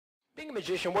Being a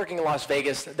magician working in Las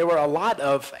Vegas, there were a lot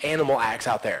of animal acts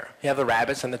out there. You have the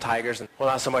rabbits and the tigers, and well,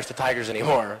 not so much the tigers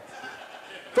anymore.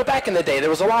 But back in the day,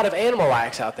 there was a lot of animal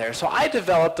acts out there. So I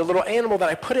developed a little animal that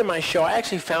I put in my show. I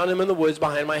actually found him in the woods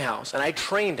behind my house, and I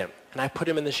trained him, and I put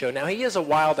him in the show. Now, he is a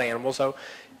wild animal, so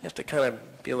you have to kind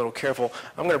of be a little careful.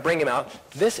 I'm going to bring him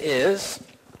out. This is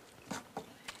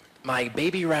my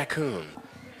baby raccoon.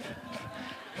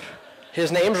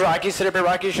 His name's Rocky. Sit up here,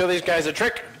 Rocky. Show these guys a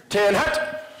trick. 10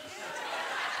 hut.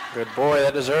 Good boy.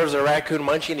 That deserves a raccoon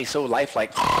munchie, and he's so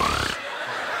lifelike. I'm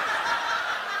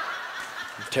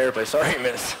terribly sorry,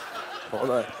 miss. Hold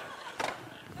on.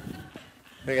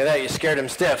 Look at that. You scared him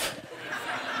stiff.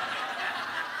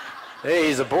 Hey,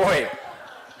 he's a boy.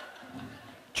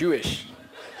 Jewish.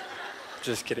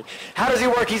 Just kidding. How does he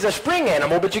work? He's a spring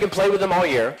animal, but you can play with him all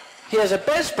year. He has a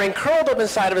bed spring curled up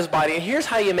inside of his body, and here's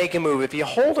how you make him move. If you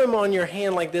hold him on your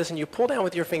hand like this and you pull down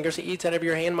with your fingers, he eats out of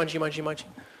your hand, munchy, munchy, munchy.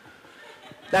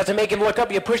 Now to make him look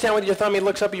up, you push down with your thumb, he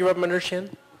looks up, you rub him under his chin.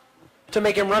 To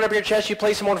make him run up your chest, you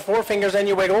place him on 4 fingers and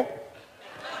you wiggle.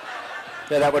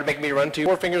 Yeah, that would make me run too.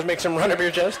 4 fingers makes him run up your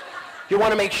chest. You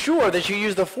want to make sure that you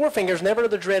use the 4 fingers, never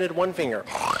the dreaded 1 finger.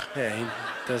 Yeah, he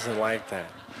doesn't like that.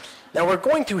 Now we're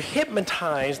going to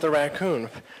hypnotize the raccoon.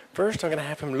 First, I'm going to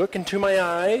have him look into my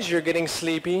eyes. You're getting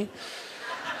sleepy.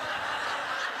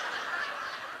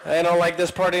 I don't like this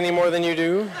part any more than you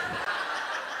do.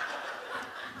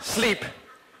 Sleep.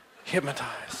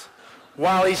 Hypnotize.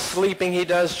 While he's sleeping, he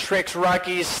does tricks.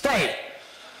 Rocky, stay.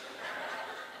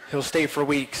 He'll stay for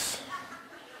weeks.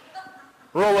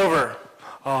 Roll over.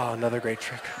 Oh, another great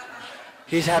trick.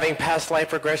 He's having past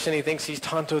life regression. He thinks he's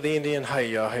Tonto the Indian.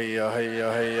 Hiya, hiya,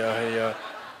 hiya, hiya, hiya.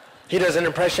 He does an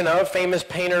impression of famous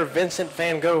painter Vincent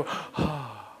van Gogh.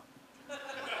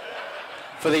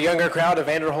 For the younger crowd,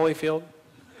 Evander Holyfield.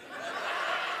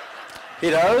 He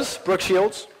does Brooke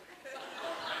Shields,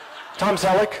 Tom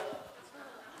Selleck,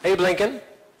 Abe Lincoln,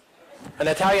 an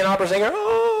Italian opera singer.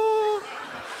 Oh.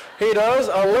 He does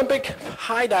Olympic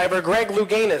high diver Greg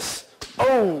Louganis.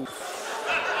 Oh.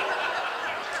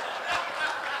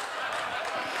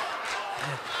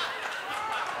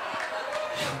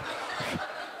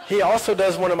 He also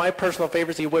does one of my personal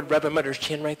favorites. He would rub him under his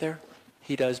chin right there.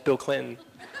 He does Bill Clinton.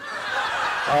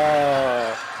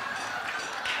 Oh.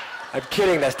 I'm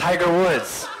kidding. That's Tiger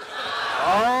Woods.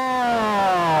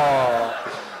 Oh.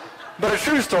 But a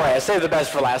true story. I saved the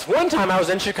best for last. One time I was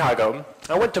in Chicago.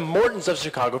 I went to Morton's of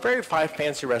Chicago, very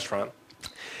fancy restaurant.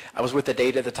 I was with a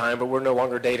date at the time, but we're no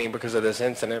longer dating because of this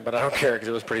incident, but I don't care because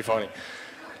it was pretty funny.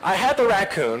 I had the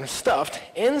raccoon stuffed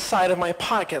inside of my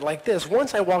pocket like this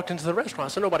once I walked into the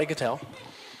restaurant so nobody could tell.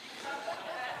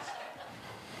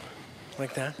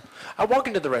 Like that. I walk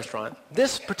into the restaurant.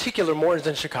 This particular Morton's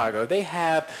in Chicago, they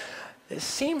have, it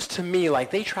seems to me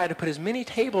like they try to put as many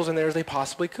tables in there as they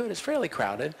possibly could. It's fairly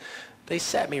crowded. They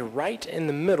sat me right in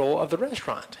the middle of the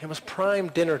restaurant. It was prime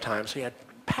dinner time, so you had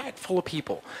packed full of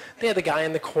people. They had the guy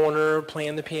in the corner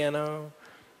playing the piano.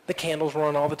 The candles were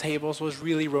on all the tables. It was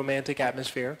really romantic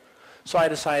atmosphere. So I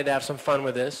decided to have some fun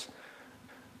with this.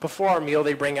 Before our meal,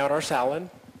 they bring out our salad.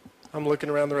 I'm looking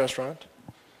around the restaurant,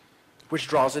 which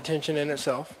draws attention in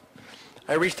itself.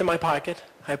 I reached in my pocket.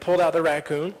 I pulled out the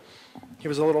raccoon. He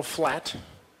was a little flat,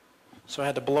 so I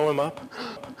had to blow him up.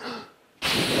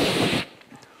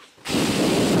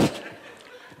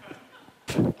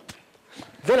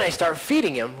 Then I start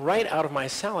feeding him right out of my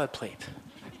salad plate.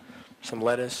 Some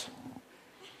lettuce.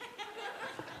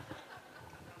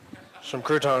 Some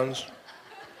croutons,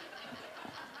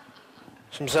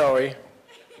 some celery.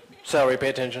 Celery, pay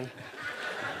attention.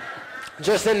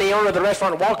 Just then the owner of the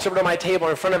restaurant walks over to my table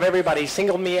in front of everybody,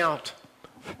 singled me out.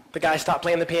 The guy stopped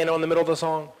playing the piano in the middle of the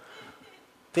song.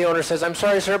 The owner says, "I'm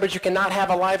sorry, sir, but you cannot have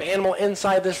a live animal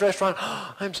inside this restaurant."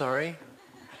 I'm sorry.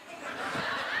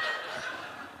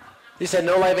 He said,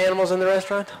 "No live animals in the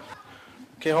restaurant?"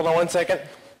 Okay, hold on 1 second.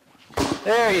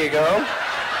 There you go.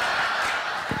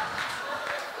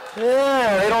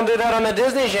 Yeah, they don't do that on the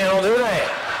Disney Channel, do they?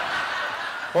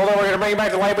 Hold on, we're going to bring it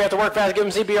back to life. We have to work fast. Give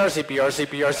him CPR, CPR,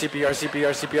 CPR, CPR,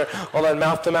 CPR, CPR. Hold on,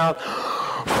 mouth to mouth.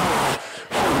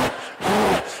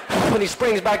 When he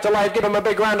springs back to life, give him a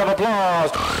big round of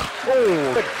applause.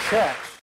 Oh, good catch.